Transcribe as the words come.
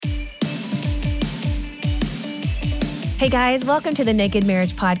Hey guys, welcome to the Naked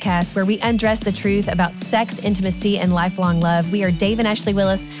Marriage Podcast, where we undress the truth about sex, intimacy, and lifelong love. We are Dave and Ashley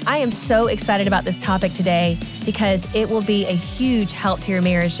Willis. I am so excited about this topic today because it will be a huge help to your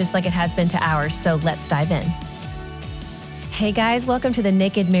marriage, just like it has been to ours. So let's dive in. Hey guys, welcome to the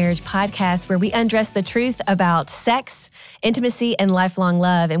Naked Marriage Podcast, where we undress the truth about sex, intimacy, and lifelong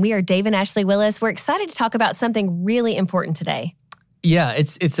love. And we are Dave and Ashley Willis. We're excited to talk about something really important today. Yeah,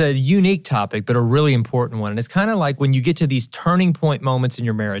 it's a unique topic, but a really important one. And it's kind of like when you get to these turning point moments in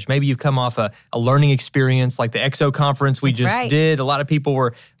your marriage. Maybe you've come off a learning experience like the EXO conference we did. A lot of people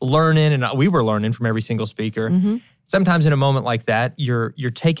were learning, and we were learning from every single speaker. Mm-hmm. Sometimes in a moment like that, you're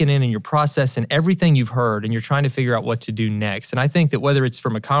taking in and you're processing everything you've heard, and you're trying to figure out what to do next. And I think that whether it's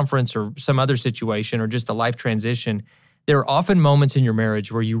from a conference or some other situation or just a life transition, there are often moments in your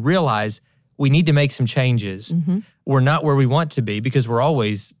marriage where you realize we need to make some changes. Mm-hmm. We're not where we want to be because we're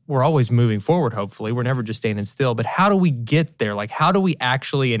always moving forward, hopefully. We're never just standing still. But how do we get there? Like, how do we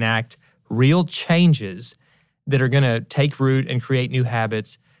actually enact real changes that are going to take root and create new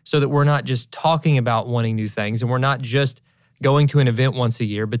habits so that we're not just talking about wanting new things and we're not just going to an event once a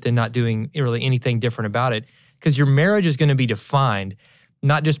year but then not doing really anything different about it? Because your marriage is going to be defined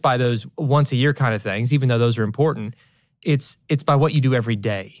not just by those once a year kind of things, even though those are important. It's by what you do every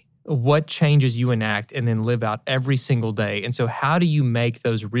day. What changes you enact and then live out every single day. And so how do you make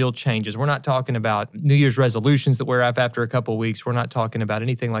those real changes? We're not talking about New Year's resolutions that wear off after a couple of weeks. We're not talking about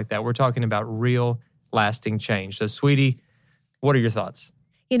anything like that. We're talking about real lasting change. So sweetie, what are your thoughts?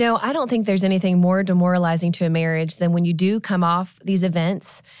 You know, I don't think there's anything more demoralizing to a marriage than when you do come off these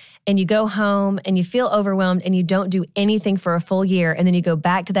events and you go home and you feel overwhelmed and you don't do anything for a full year, and then you go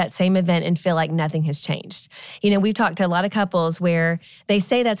back to that same event and feel like nothing has changed. You know, we've talked to a lot of couples where they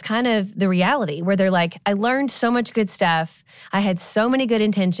say that's kind of the reality, where they're like, I learned so much good stuff. I had so many good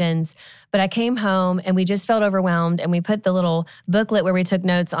intentions, but I came home and we just felt overwhelmed, and we put the little booklet where we took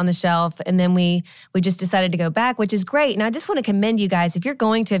notes on the shelf, and then we just decided to go back, which is great. And I just want to commend you guys. If you're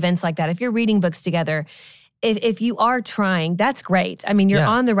going to events like that, if you're reading books together, if you are trying, that's great. I mean, you're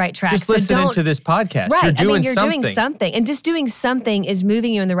on the right track. Just listening to this podcast. Right. You're doing you're doing something. And just doing something is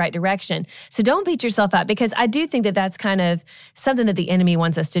moving you in the right direction. So don't beat yourself up, because I do think that that's kind of something that the enemy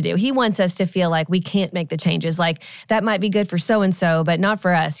wants us to do. He wants us to feel like we can't make the changes. Like, that might be good for so-and-so, but not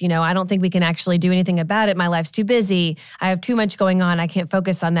for us. You know, I don't think we can actually do anything about it. My life's too busy. I have too much going on. I can't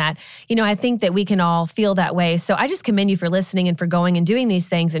focus on that. You know, I think that we can all feel that way. So I just commend you for listening and for going and doing these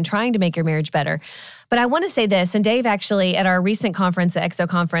things and trying to make your marriage better. But I want to say this, and Dave actually at our recent conference, the EXO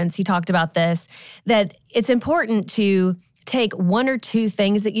conference, he talked about this, that it's important to take one or two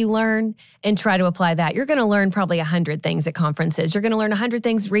things that you learn and try to apply that. You're going to learn probably 100 things at conferences. You're going to learn 100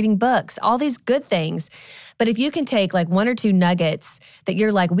 things reading books, all these good things. But if you can take like one or two nuggets that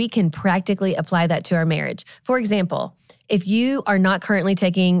you're like, we can practically apply that to our marriage. For example, if you are not currently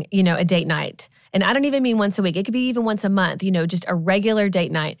taking, a date night, and I don't even mean once a week, it could be even once a month, just a regular date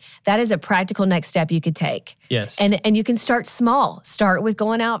night. That is a practical next step you could take. Yes. And you can start small. Start with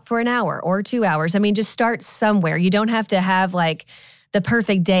going out for an hour or 2 hours. I mean, just start somewhere. You don't have to have like the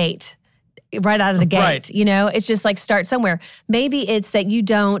perfect date right out of the gate. Right. It's just like start somewhere. Maybe it's that you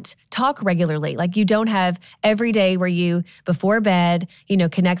don't talk regularly. Like, you don't have every day where you, before bed,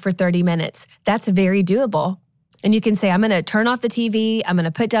 connect for 30 minutes. That's very doable. And you can say, I'm going to turn off the TV, I'm going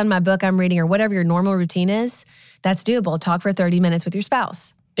to put down my book I'm reading, or whatever your normal routine is. That's doable. Talk for 30 minutes with your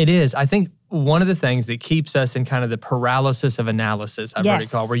spouse. It is. I think one of the things that keeps us in kind of the paralysis of analysis, I've heard it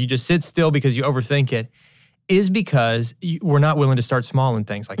called, where you just sit still because you overthink it, is because we're not willing to start small in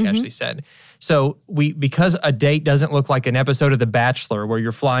things, like Ashley said. So because a date doesn't look like an episode of The Bachelor where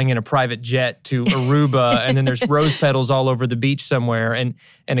you're flying in a private jet to Aruba and then there's rose petals all over the beach somewhere and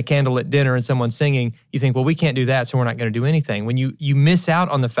a candlelit dinner and someone singing, you think, well, we can't do that, so we're not going to do anything. When you miss out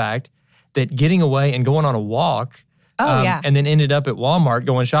on the fact that getting away and going on a walk and then ended up at Walmart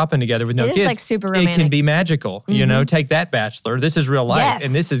going shopping together with no kids. It is like super romantic. It can be magical. Take that, Bachelor. This is real life,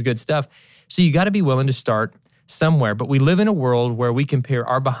 and this is good stuff. So you got to be willing to start somewhere. But we live in a world where we compare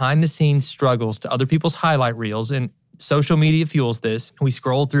our behind-the-scenes struggles to other people's highlight reels, and social media fuels this. We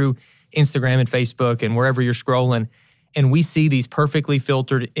scroll through Instagram and Facebook and wherever you're scrolling, and we see these perfectly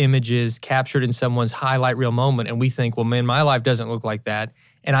filtered images captured in someone's highlight reel moment, and we think, well, man, my life doesn't look like that,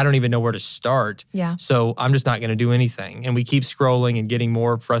 and I don't even know where to start. Yeah. So I'm just not going to do anything. And we keep scrolling and getting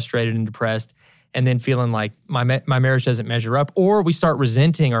more frustrated and depressed, and then feeling like my marriage doesn't measure up, or we start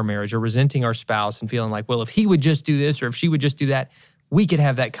resenting our marriage or resenting our spouse and feeling like, well, if he would just do this or if she would just do that, we could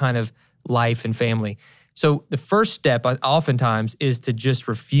have that kind of life and family. So the first step oftentimes is to just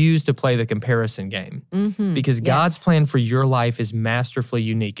refuse to play the comparison game, because God's plan for your life is masterfully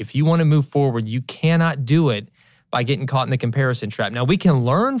unique. If you want to move forward, you cannot do it by getting caught in the comparison trap. Now, we can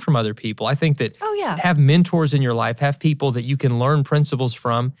learn from other people. I think that have mentors in your life, have people that you can learn principles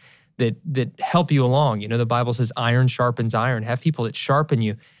from that help you along. The Bible says iron sharpens iron. Have people that sharpen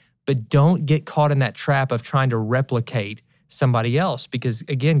you, but don't get caught in that trap of trying to replicate somebody else, because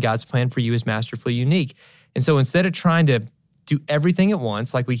again, God's plan for you is masterfully unique. And so instead of trying to do everything at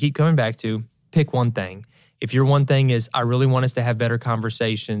once, like we keep coming back to, pick one thing. If your one thing is, I really want us to have better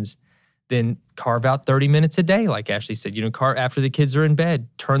conversations, then carve out 30 minutes a day, like Ashley said. After the kids are in bed,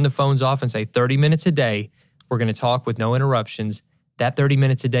 turn the phones off and say 30 minutes a day, we're going to talk with no interruptions. That 30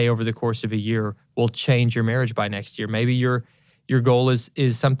 minutes a day over the course of a year will change your marriage by next year. Maybe your goal is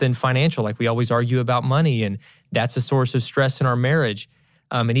something financial, like we always argue about money, and that's a source of stress in our marriage.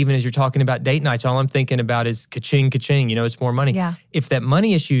 And even as you're talking about date nights, all I'm thinking about is ka-ching, ka-ching, it's more money. Yeah. If that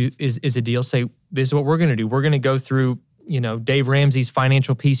money issue is a deal, say, this is what we're going to do. We're going to go through, Dave Ramsey's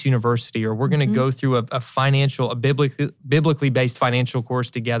Financial Peace University, or we're going to go through a biblically based financial course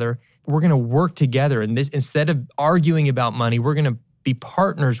together. We're going to work together. And this, instead of arguing about money, we're going to be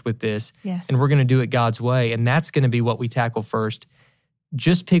partners with this, and we're going to do it God's way. And that's going to be what we tackle first.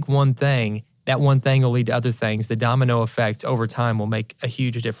 Just pick one thing. That one thing will lead to other things. The domino effect over time will make a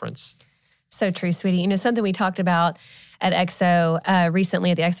huge difference. So true, sweetie. Something we talked about at EXO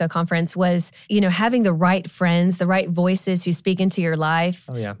recently at the EXO conference was, having the right friends, the right voices who speak into your life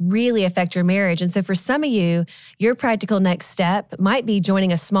really affect your marriage. And so for some of you, your practical next step might be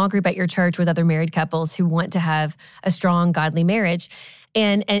joining a small group at your church with other married couples who want to have a strong, godly marriage.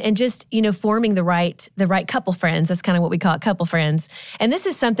 And just, forming the right couple friends. That's kind of what we call it, couple friends. And this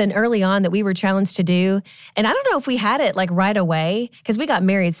is something early on that we were challenged to do. And I don't know if we had it right away, because we got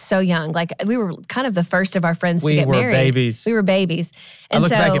married so young. We were kind of the first of our friends to get married. We were babies. And I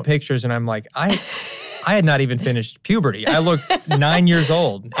look back at pictures and I'm like, I had not even finished puberty. I looked 9 years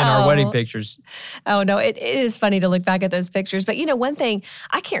old in our wedding pictures. Oh, no, it is funny to look back at those pictures. But one thing,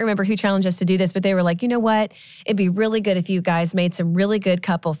 I can't remember who challenged us to do this, but they were like, you know what? It'd be really good if you guys made some really good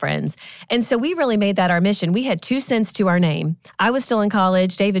couple friends. And so we really made that our mission. We had 2 cents to our name. I was still in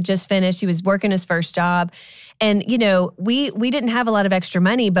college. David just finished. He was working his first job. And, we didn't have a lot of extra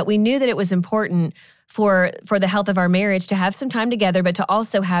money, but we knew that it was important for the health of our marriage to have some time together, but to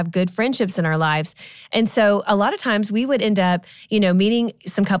also have good friendships in our lives. And so a lot of times we would end up, meeting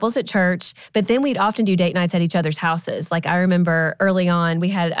some couples at church, but then we'd often do date nights at each other's houses. Like I remember early on, we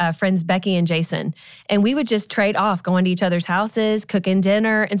had friends Becky and Jason, and we would just trade off going to each other's houses, cooking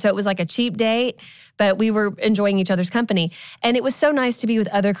dinner. And so it was like a cheap date, but we were enjoying each other's company. And it was so nice to be with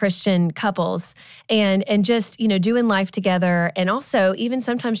other Christian couples and just, doing life together, and also even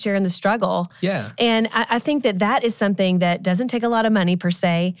sometimes sharing the struggle. Yeah. And I think that is something that doesn't take a lot of money per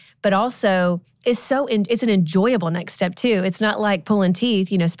se, but also it's an enjoyable next step too. It's not like pulling teeth,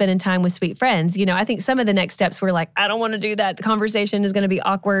 spending time with sweet friends. I think some of the next steps were like, I don't want to do that. The conversation is going to be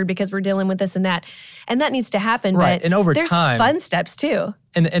awkward because we're dealing with this and that. And that needs to happen. Right. But and over there's time, fun steps too.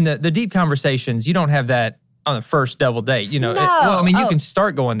 And the deep conversations, you don't have that on the first double date. No. You can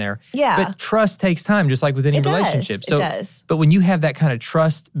start going there. Yeah. But trust takes time, just like with any relationship. So, it does. But when you have that kind of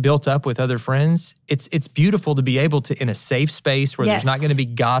trust built up with other friends, it's beautiful to be able to, in a safe space where there's not going to be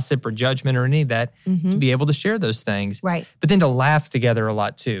gossip or judgment or any of that, to be able to share those things. Right. But then to laugh together a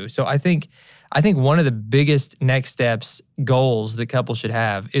lot too. So I think one of the biggest next steps, goals that couples should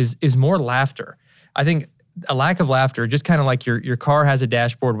have is more laughter. I think a lack of laughter, just kind of like your car has a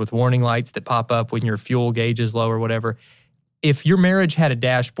dashboard with warning lights that pop up when your fuel gauge is low or whatever. If your marriage had a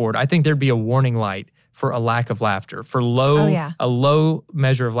dashboard, I think there'd be a warning light for a lack of laughter, for a low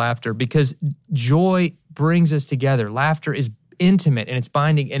measure of laughter, because joy brings us together. Laughter is intimate and it's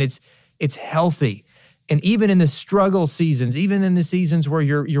binding and it's healthy. And even in the struggle seasons, even in the seasons where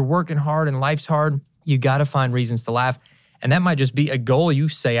you're working hard and life's hard, you got to find reasons to laugh. And that might just be a goal you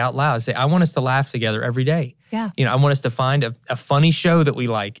say out loud. Say, I want us to laugh together every day. Yeah. I want us to find a funny show that we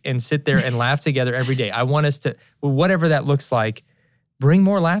like and sit there and laugh together every day. I want us to, whatever that looks like, bring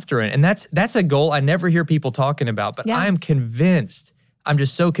more laughter in. And that's a goal I never hear people talking about, but I'm convinced, I'm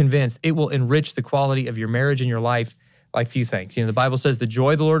just so convinced it will enrich the quality of your marriage and your life like few things. The Bible says the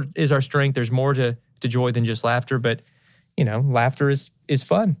joy of the Lord is our strength. There's more to joy than just laughter, but laughter is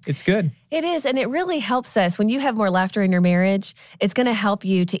fun. It's good. It is, and it really helps us. When you have more laughter in your marriage, it's going to help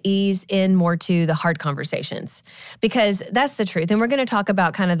you to ease in more to the hard conversations, because that's the truth. And we're going to talk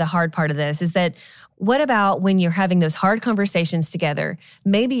about kind of the hard part of this, is that what about when you're having those hard conversations together?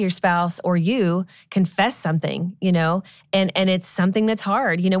 Maybe your spouse or you confess something, and it's something that's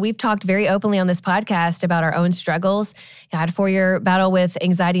hard. We've talked very openly on this podcast about our own struggles. I had a 4-year battle with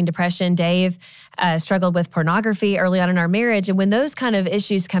anxiety and depression. Dave struggled with pornography early on in our marriage. And when those kind of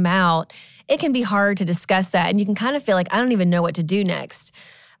issues come out, it can be hard to discuss that. And you can kind of feel like, I don't even know what to do next.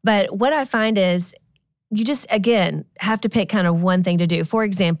 But what I find is you just, again, have to pick kind of one thing to do. For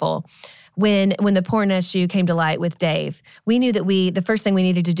example, when the porn issue came to light with Dave, we knew that the first thing we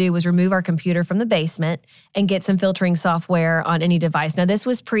needed to do was remove our computer from the basement and get some filtering software on any device. Now, this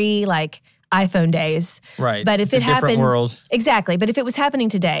was pre iPhone days. Right. But if it's it a happened, different world. Exactly. But if it was happening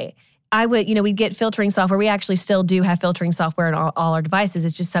today, I would, we'd get filtering software. We actually still do have filtering software on all our devices.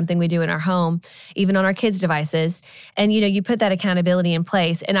 It's just something we do in our home, even on our kids' devices. And, you put that accountability in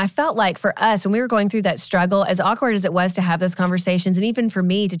place. And I felt like for us, when we were going through that struggle, as awkward as it was to have those conversations, and even for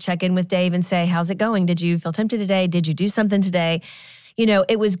me to check in with Dave and say, how's it going? Did you feel tempted today? Did you do something today?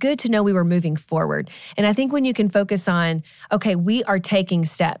 It was good to know we were moving forward. And I think when you can focus on, okay, we are taking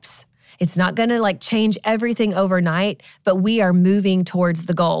steps. It's not going to change everything overnight, but we are moving towards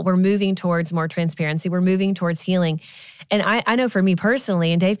the goal. We're moving towards more transparency. We're moving towards healing. And I know for me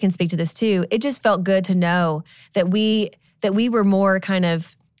personally, and Dave can speak to this too, it just felt good to know that we were more kind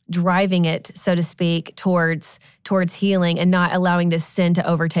of driving it, so to speak, towards healing and not allowing this sin to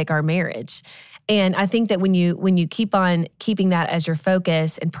overtake our marriage. And I think that when you keep on keeping that as your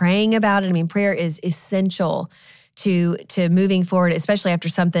focus and praying about it, prayer is essential to moving forward, especially after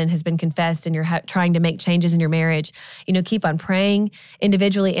something has been confessed and you're trying to make changes in your marriage. Keep on praying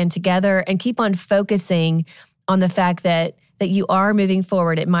individually and together, and keep on focusing on the fact that you are moving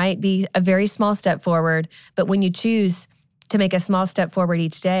forward. It might be a very small step forward, but when you choose to make a small step forward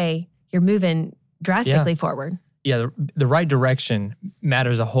each day, you're moving drastically forward. Yeah, the right direction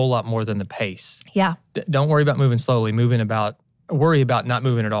matters a whole lot more than the pace. Yeah. Don't worry about moving slowly. Worry about not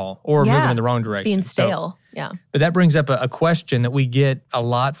moving at all or moving in the wrong direction. Being stale. Yeah. But that brings up a question that we get a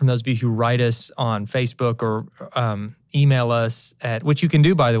lot from those of you who write us on Facebook or email us at, which you can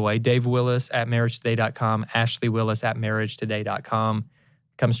do, by the way, Dave Willis at marriagetoday.com, Ashley Willis at marriagetoday.com.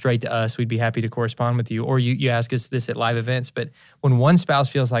 Come straight to us. We'd be happy to correspond with you. Or you ask us this at live events. But when one spouse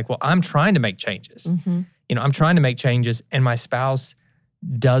feels like, well, I'm trying to make changes. Mm-hmm. I'm trying to make changes and my spouse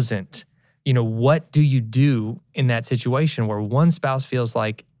doesn't. What do you do in that situation where one spouse feels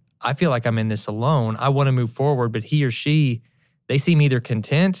like, I feel like I'm in this alone. I want to move forward, but he or she, they seem either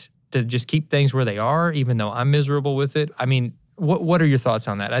content to just keep things where they are, even though I'm miserable with it. What are your thoughts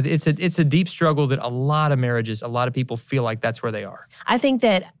on that? It's a deep struggle that a lot of marriages, a lot of people feel like that's where they are. I think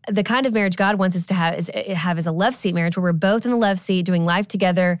that the kind of marriage God wants us to have is a love seat marriage where we're both in the love seat doing life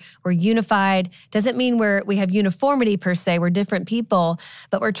together. We're unified. Doesn't mean we have uniformity per se. We're different people,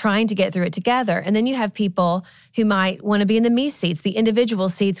 but we're trying to get through it together. And then you have people who might want to be in the me seats, the individual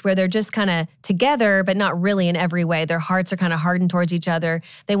seats where they're just kind of together, but not really in every way. Their hearts are kind of hardened towards each other.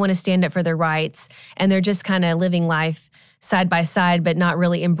 They want to stand up for their rights, and they're just kind of living life side by side, but not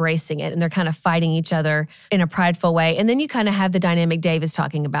really embracing it. And they're kind of fighting each other in a prideful way. And then you kind of have the dynamic Dave is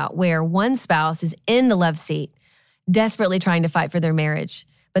talking about, where one spouse is in the love seat, desperately trying to fight for their marriage,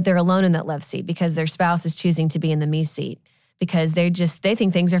 but they're alone in that love seat because their spouse is choosing to be in the me seat because they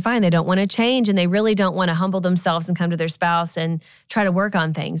think things are fine. They don't want to change, and they really don't want to humble themselves and come to their spouse and try to work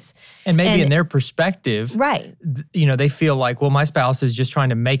on things. And maybe in their perspective, right? They feel like, well, my spouse is just trying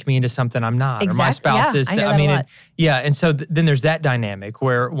to make me into something I'm not, exactly. Or my spouse is. I hear that a lot. And so then there's that dynamic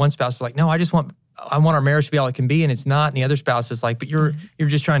where one spouse is like, no, I want our marriage to be all it can be, and it's not. And the other spouse is like, but you're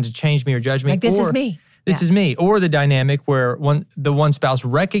just trying to change me or judge me. Like, this is me. This is me. Or the dynamic where the one spouse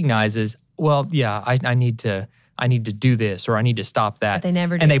recognizes, well, yeah, I need to do this, or I need to stop that. But they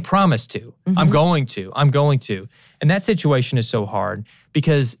never do. And they promise to. Mm-hmm. I'm going to. And that situation is so hard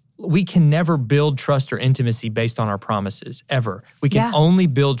because we can never build trust or intimacy based on our promises, ever. We can only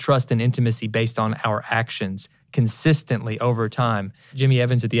build trust and intimacy based on our actions consistently over time. Jimmy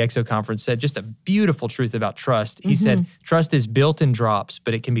Evans at the EXO conference said just a beautiful truth about trust. He said, trust is built in drops,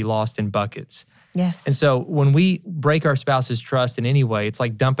 but it can be lost in buckets. Yes. And so when we break our spouse's trust in any way, it's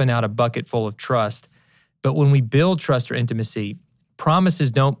like dumping out a bucket full of trust. But when we build trust or intimacy,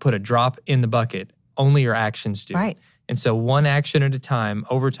 promises don't put a drop in the bucket. Only your actions do. Right. And so one action at a time,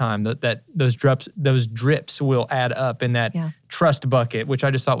 over time, those drips will add up in that trust bucket, which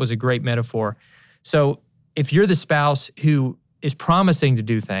I just thought was a great metaphor. So if you're the spouse who is promising to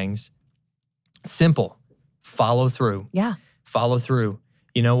do things, simple, follow through. Yeah. Follow through.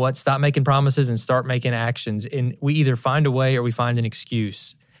 You know what? Stop making promises and start making actions. And we either find a way or we find an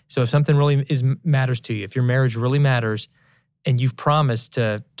excuse. So if something really matters to you, if your marriage really matters, and you've promised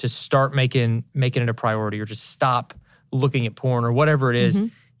to start making it a priority, or to stop looking at porn or whatever it is,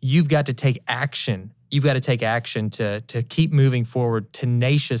 you've got to take action. You've got to take action to keep moving forward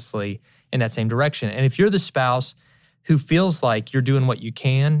tenaciously in that same direction. And if you're the spouse who feels like you're doing what you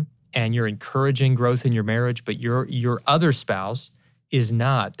can and you're encouraging growth in your marriage, but your other spouse is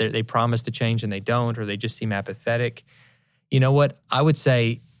not. They promise to change and they don't, or they just seem apathetic. You know what? I would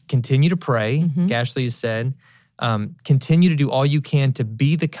say continue to pray, Ashley has said. Continue to do all you can to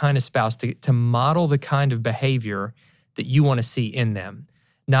be the kind of spouse, to model the kind of behavior that you want to see in them.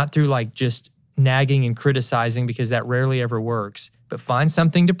 Not through like just nagging and criticizing, because that rarely ever works. But find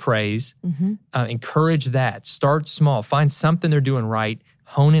something to praise, encourage that. Start small. Find something they're doing right,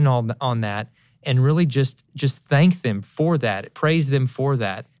 hone in on that, and really just thank them for that, praise them for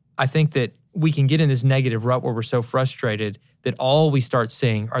that. I think that we can get in this negative rut where we're so frustrated that all we start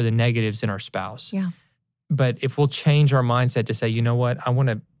seeing are the negatives in our spouse. Yeah. But if we'll change our mindset to say, you know what, I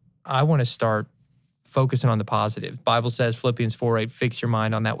want to start focusing on the positive. Bible says, Philippians 4:8, fix your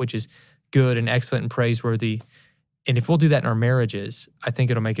mind on that which is good and excellent and praiseworthy. And if we'll do that in our marriages, I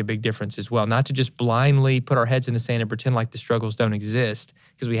think it'll make a big difference as well. Not to just blindly put our heads in the sand and pretend like the struggles don't exist,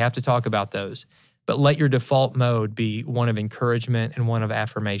 because we have to talk about those. But let your default mode be one of encouragement and one of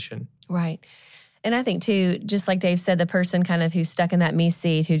affirmation. Right. And I think too, just like Dave said, the person kind of who's stuck in that me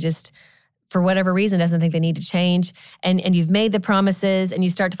seat, who just, for whatever reason, doesn't think they need to change, and you've made the promises and you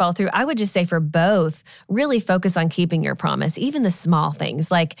start to follow through, I would just say for both, really focus on keeping your promise, even the small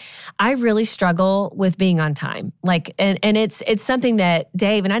things. Like, I really struggle with being on time. Like, and it's something that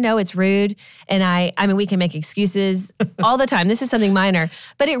Dave, and I know it's rude, and I mean, we can make excuses all the time. This is something minor,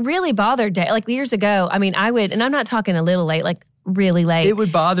 but it really bothered Dave. Like years ago, I mean, I would, and I'm not talking a little late, like really late. It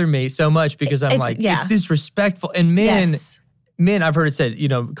would bother me so much because it's disrespectful. And men, I've heard it said,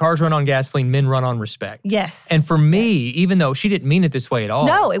 cars run on gasoline, men run on respect. Yes. And for me, even though she didn't mean it this way at all.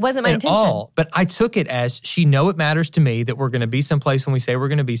 No, it wasn't my intention. But I took it as she know it matters to me that we're going to be someplace when we say we're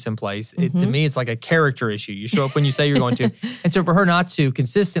going to be someplace. To me, it's like a character issue. You show up when you say you're going to. And so for her not to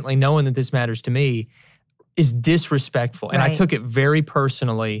consistently, knowing that this matters to me, is disrespectful. And I took it very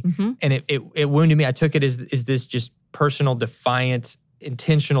personally. And it wounded me. I took it as this just personal, defiant,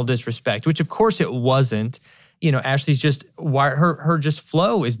 intentional disrespect, which of course it wasn't. Ashley's just, her just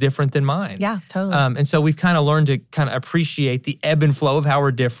flow is different than mine. Yeah, totally. And so we've kind of learned to kind of appreciate the ebb and flow of how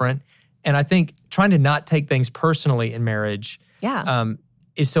we're different. And I think trying to not take things personally in marriage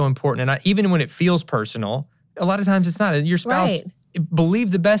is so important. And even when it feels personal, a lot of times it's not. Your spouse,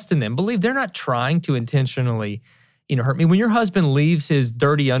 believe the best in them. Believe they're not trying to intentionally hurt me. When your husband leaves his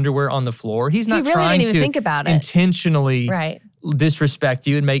dirty underwear on the floor, he's not trying to think about it. Intentionally disrespect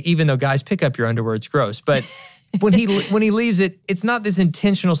you and make, even though guys pick up your underwear, it's gross. But when he leaves it, it's not this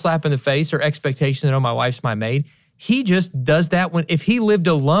intentional slap in the face or expectation that, oh, my wife's my maid. He just does that if he lived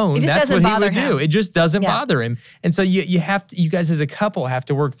alone, that's what he would do. It just doesn't bother him. And so you guys as a couple have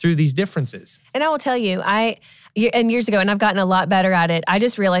to work through these differences. And I will tell you, and years ago, and I've gotten a lot better at it, I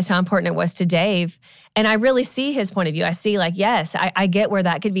just realized how important it was to Dave. And I really see his point of view. I see yes, I get where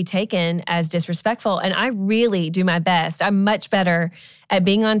that could be taken as disrespectful. And I really do my best. I'm much better at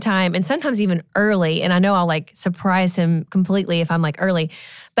being on time and sometimes even early. And I know I'll surprise him completely if I'm early.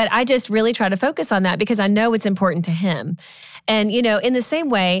 But I just really try to focus on that because I know it's important to him. And, in the same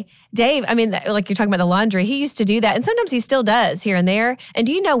way, Dave, I mean, like you're talking about the laundry, he used to do that. And sometimes he still does here and there. And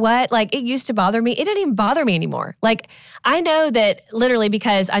do you know what? It used to bother me. It doesn't even bother me anymore. I know that literally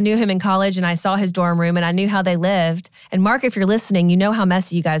because I knew him in college and I saw his dorm room and I knew how they lived. And Mark, if you're listening, you know how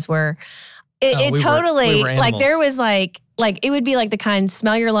messy you guys were. We were there was it would be the kind,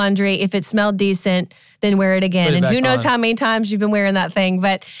 smell your laundry. If it smelled decent, then wear it again. And who knows how many times you've been wearing that thing.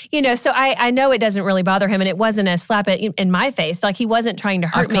 But, so I know it doesn't really bother him. And it wasn't a slap in my face. He wasn't trying to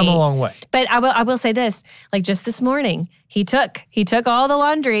hurt me. I've come a long way. But I will say this, just this morning, he took all the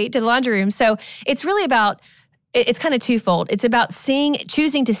laundry to the laundry room. So it's really about, it's kind of twofold. It's about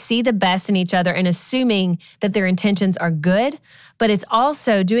choosing to see the best in each other and assuming that their intentions are good, but it's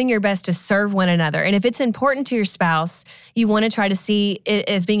also doing your best to serve one another. And if it's important to your spouse, you want to try to see it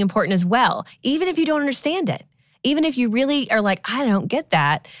as being important as well, even if you don't understand it. Even if you really are I don't get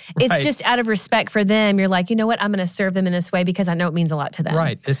that. It's just out of respect for them. You're you know what? I'm going to serve them in this way because I know it means a lot to them.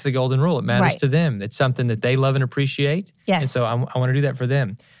 Right. It's the golden rule. It matters to them. It's something that they love and appreciate. Yes. And so I want to do that for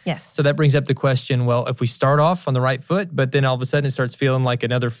them. Yes. So that brings up the question, well, if we start off on the right foot, but then all of a sudden it starts feeling like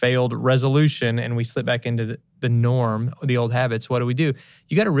another failed resolution and we slip back into the norm, the old habits, what do we do?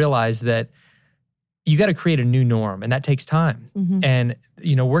 You got to realize that you got to create a new norm, and that takes time. And,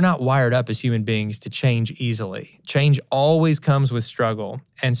 we're not wired up as human beings to change easily. Change always comes with struggle.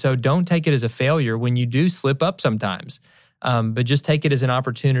 And so don't take it as a failure when you do slip up sometimes, but just take it as an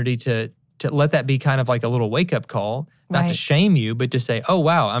opportunity to let that be kind of like a little wake-up call, not to shame you, but to say, oh,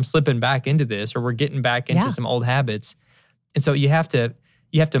 wow, I'm slipping back into this, or we're getting back into some old habits. And so you have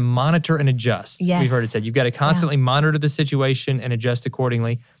to monitor and adjust. Yes. We've heard it said. You've got to constantly monitor the situation and adjust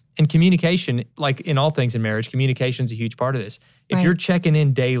accordingly. And communication, like in all things in marriage, communication is a huge part of this. If you're checking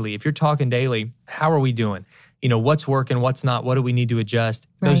in daily, if you're talking daily, how are we doing? What's working, what's not, what do we need to adjust?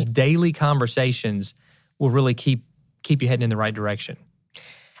 Those daily conversations will really keep you heading in the right direction.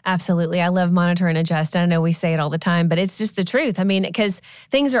 Absolutely. I love monitor and adjust. I know we say it all the time, but it's just the truth. I mean, because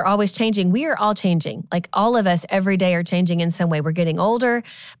things are always changing. We are all changing. Like all of us every day are changing in some way. We're getting older,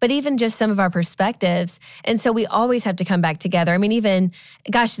 but even just some of our perspectives. And so we always have to come back together. I mean, even,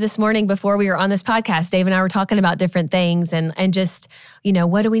 this morning before we were on this podcast, Dave and I were talking about different things and just,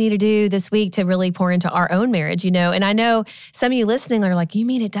 what do we need to do this week to really pour into our own marriage, And I know some of you listening are like, you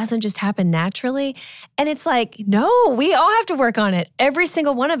mean it doesn't just happen naturally? And it's like, no, we all have to work on it. Every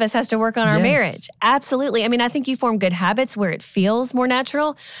single one of us has to work on our marriage. Absolutely. I mean, I think you form good habits where it feels more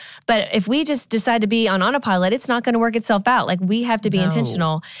natural. But if we just decide to be on autopilot, it's not going to work itself out. Like we have to be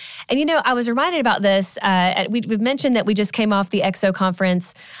intentional. And I was reminded about this. We've mentioned that we just came off the EXO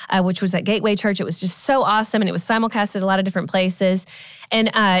conference, which was at Gateway Church. It was just so awesome. And it was simulcast at a lot of different places. And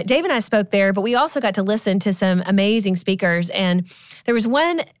Dave and I spoke there, but we also got to listen to some amazing speakers. And there was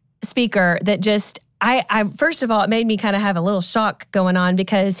one speaker that just, I first of all, it made me kind of have a little shock going on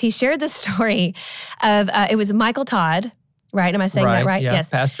because he shared the story of, it was Michael Todd, right? Am I saying that right? Yeah. Yes.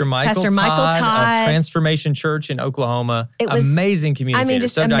 Pastor Michael Todd of Transformation Church in Oklahoma. It was amazing communicator. I mean,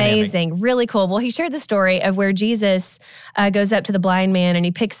 just so amazing. Dynamic. Really cool. Well, he shared the story of where Jesus goes up to the blind man and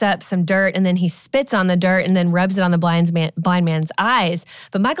he picks up some dirt and then he spits on the dirt and then rubs it on the blind man's eyes.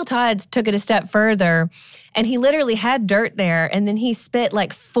 But Michael Todd took it a step further and he literally had dirt there and then he spit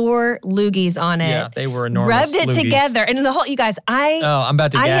like 4 loogies on it. Yeah, they were enormous. Rubbed it loogies. Together. And the whole, you guys, I'm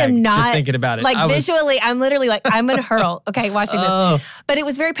about to gag am not, just thinking about it. Like visually, I'm literally like, I'm going to hurl. Okay, watching this. But it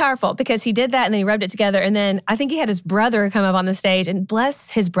was very powerful because he did that and then he rubbed it together. And then I think he had his brother come up on the stage and bless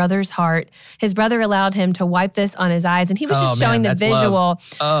his brother's heart. His brother allowed him to wipe this on his eyes and he was just showing the visual.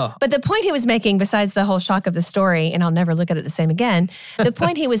 But the point he was making, besides the whole shock of the story, and I'll never look at it the same again, the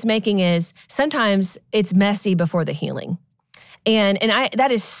point he was making is sometimes it's messy before the healing. And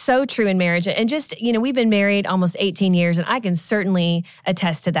that is so true in marriage. And just, we've been married almost 18 years, and I can certainly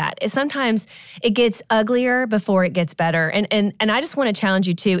attest to that. Sometimes it gets uglier before it gets better. And I just want to challenge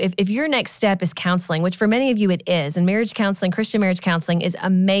you too, if your next step is counseling, which for many of you it is, and marriage counseling, Christian marriage counseling is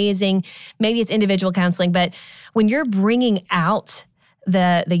amazing. Maybe it's individual counseling, but when you're bringing out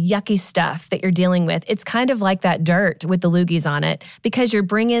the yucky stuff that you're dealing with, it's kind of like that dirt with the loogies on it because you're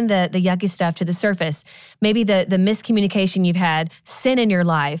bringing the yucky stuff to the surface. Maybe the miscommunication you've had, sin in your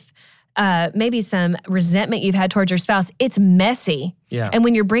life, maybe some resentment you've had towards your spouse. It's messy. Yeah. And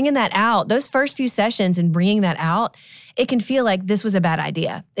when you're bringing that out, those first few sessions and bringing that out, it can feel like this was a bad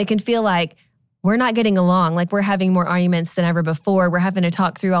idea. It can feel like we're not getting along, like we're having more arguments than ever before. We're having to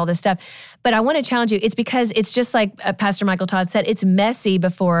talk through all this stuff. But I want to challenge you. It's because it's just like Pastor Michael Todd said, it's messy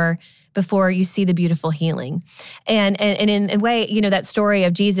before you see the beautiful healing. And in a way, that story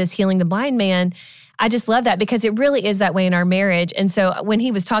of Jesus healing the blind man, I just love that because it really is that way in our marriage. And so when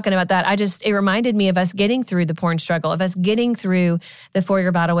he was talking about that, it reminded me of us getting through the porn struggle, of us getting through the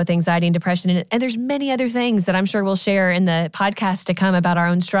 4-year battle with anxiety and depression. And there's many other things that I'm sure we'll share in the podcast to come about our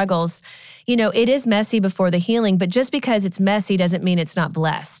own struggles. It is messy before the healing, but just because it's messy doesn't mean it's not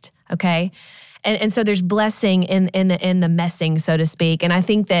blessed, okay? And so there's blessing in the messing, so to speak. And I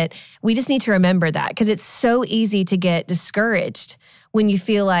think that we just need to remember that because it's so easy to get discouraged when you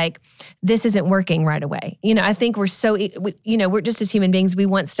feel like this isn't working right away. I think we're we're just as human beings, we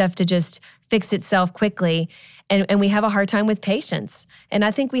want stuff to just fix itself quickly. And we have a hard time with patience. And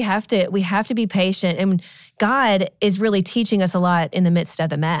I think we have to be patient. And God is really teaching us a lot in the midst of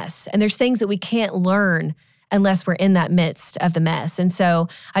the mess. And there's things that we can't learn unless we're in that midst of the mess. And so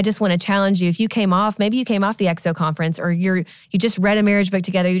I just want to challenge you, if you maybe you came off the EXO conference or you just read a marriage book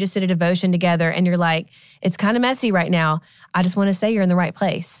together, you just did a devotion together and you're like, it's kind of messy right now. I just want to say you're in the right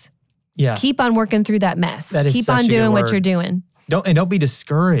place. Yeah. Keep on working through that mess. That is Keep such on a good doing what word. you're doing. Don't be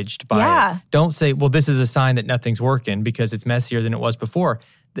discouraged by it. Don't say, well, this is a sign that nothing's working because it's messier than it was before.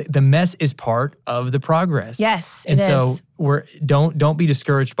 The mess is part of the progress. Yes, it is. And so don't be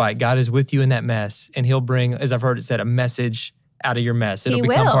discouraged by it. God is with you in that mess, and He'll bring, as I've heard it said, a message out of your mess. It'll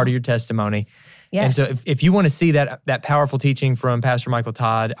become part of your testimony. Yes. And so if you want to see that powerful teaching from Pastor Michael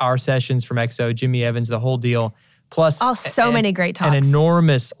Todd, our sessions from EXO, Jimmy Evans, the whole deal, plus many great talks. An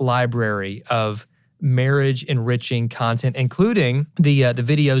enormous library of marriage-enriching content, including the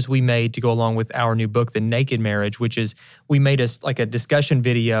videos we made to go along with our new book, The Naked Marriage, which is, we made a discussion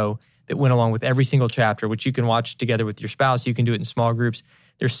video that went along with every single chapter, which you can watch together with your spouse. You can do it in small groups.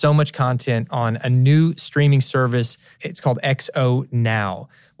 There's so much content on a new streaming service. It's called XO Now,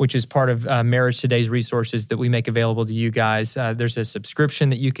 which is part of Marriage Today's resources that we make available to you guys. There's a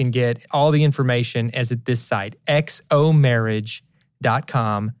subscription that you can get. All the information is at this site,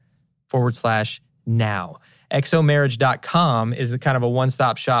 xomarriage.com/now. xomarriage.com is the kind of a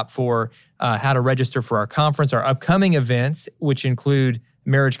one-stop shop for how to register for our conference, our upcoming events, which include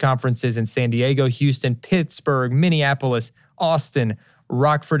marriage conferences in San Diego, Houston, Pittsburgh, Minneapolis, Austin,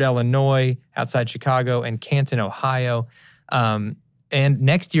 Rockford, Illinois, outside Chicago, and Canton, Ohio. And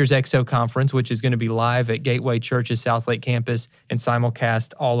next year's XO conference, which is going to be live at Gateway Church's South Lake campus and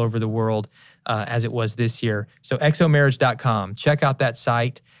simulcast all over the world as it was this year. So xomarriage.com. Check out that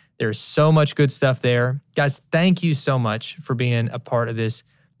site. There's so much good stuff there. Guys, thank you so much for being a part of this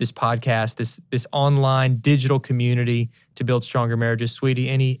podcast, this online digital community to build stronger marriages. Sweetie,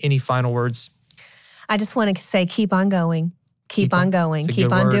 any final words? I just want to say keep on going. Keep on going.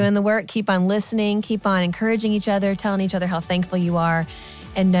 Keep on doing the work. Keep on listening. Keep on encouraging each other, telling each other how thankful you are,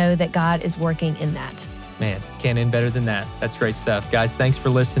 and know that God is working in that. Man, can't end better than that. That's great stuff. Guys, thanks for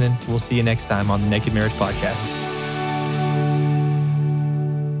listening. We'll see you next time on the Naked Marriage Podcast.